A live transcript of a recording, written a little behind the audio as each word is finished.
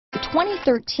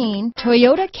2013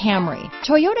 Toyota Camry.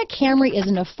 Toyota Camry is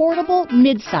an affordable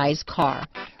mid-size car.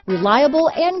 Reliable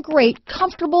and great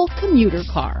comfortable commuter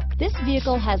car. This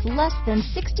vehicle has less than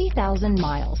 60,000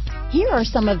 miles. Here are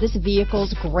some of this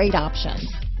vehicle's great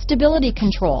options: stability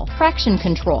control, traction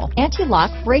control, anti-lock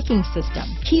braking system,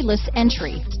 keyless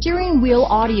entry, steering wheel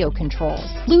audio controls,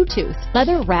 Bluetooth,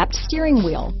 leather-wrapped steering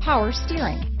wheel, power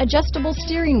steering, adjustable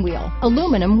steering wheel,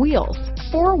 aluminum wheels,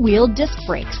 four-wheel disc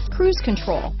brakes, cruise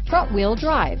control, front-wheel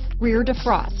drive, rear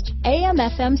defrost,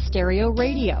 AM/FM stereo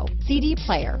radio, CD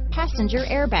player, passenger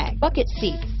airbag, bucket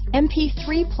seats,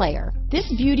 MP3 player. This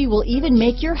beauty will even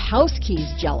make your house keys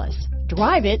jealous.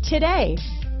 Drive it today.